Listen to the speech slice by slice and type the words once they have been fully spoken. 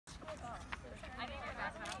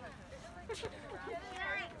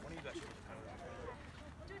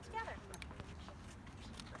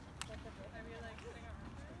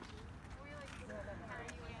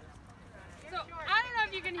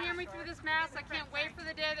I can't wait for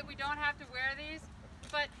the day that we don't have to wear these.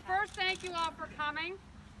 But first, thank you all for coming.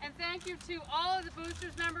 And thank you to all of the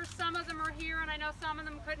boosters members. Some of them are here, and I know some of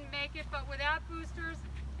them couldn't make it, but without boosters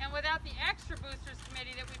and without the extra boosters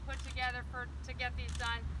committee that we put together to get these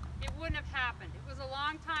done, it wouldn't have happened. It was a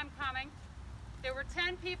long time coming. There were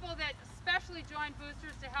 10 people that especially joined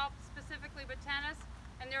boosters to help specifically with tennis,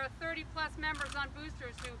 and there are 30 plus members on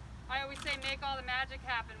boosters who I always say make all the magic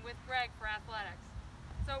happen with Greg for athletics.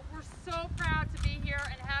 So we're so proud to be here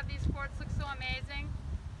and have these courts look so amazing.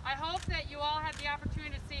 I hope that you all had the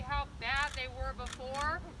opportunity to see how bad they were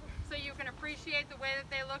before, so you can appreciate the way that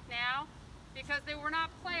they look now, because they were not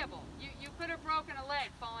playable. You could have broken a leg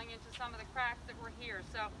falling into some of the cracks that were here.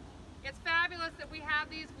 So it's fabulous that we have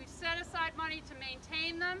these. We've set aside money to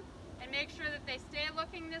maintain them and make sure that they stay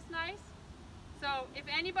looking this nice. So if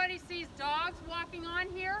anybody sees dogs walking on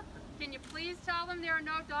here, can you please tell them there are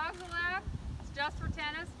no dogs allowed? It's just for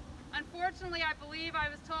tennis. Unfortunately, I believe I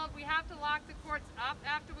was told we have to lock the courts up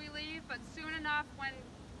after we leave, but soon enough when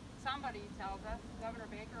somebody tells us, Governor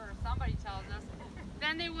Baker or somebody tells us,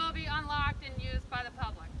 then they will be unlocked and used by the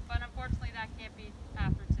public. But unfortunately, that can't be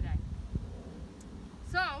after today.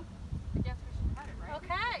 So, I guess we should cut it, right?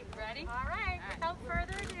 Okay. Ready? All right. Without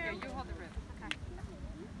further ado. Here, you hold the ribbon. Okay.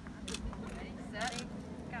 Ready, set,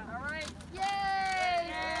 Go. All right.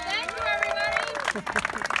 Yay! Thank you,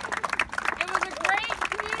 everybody.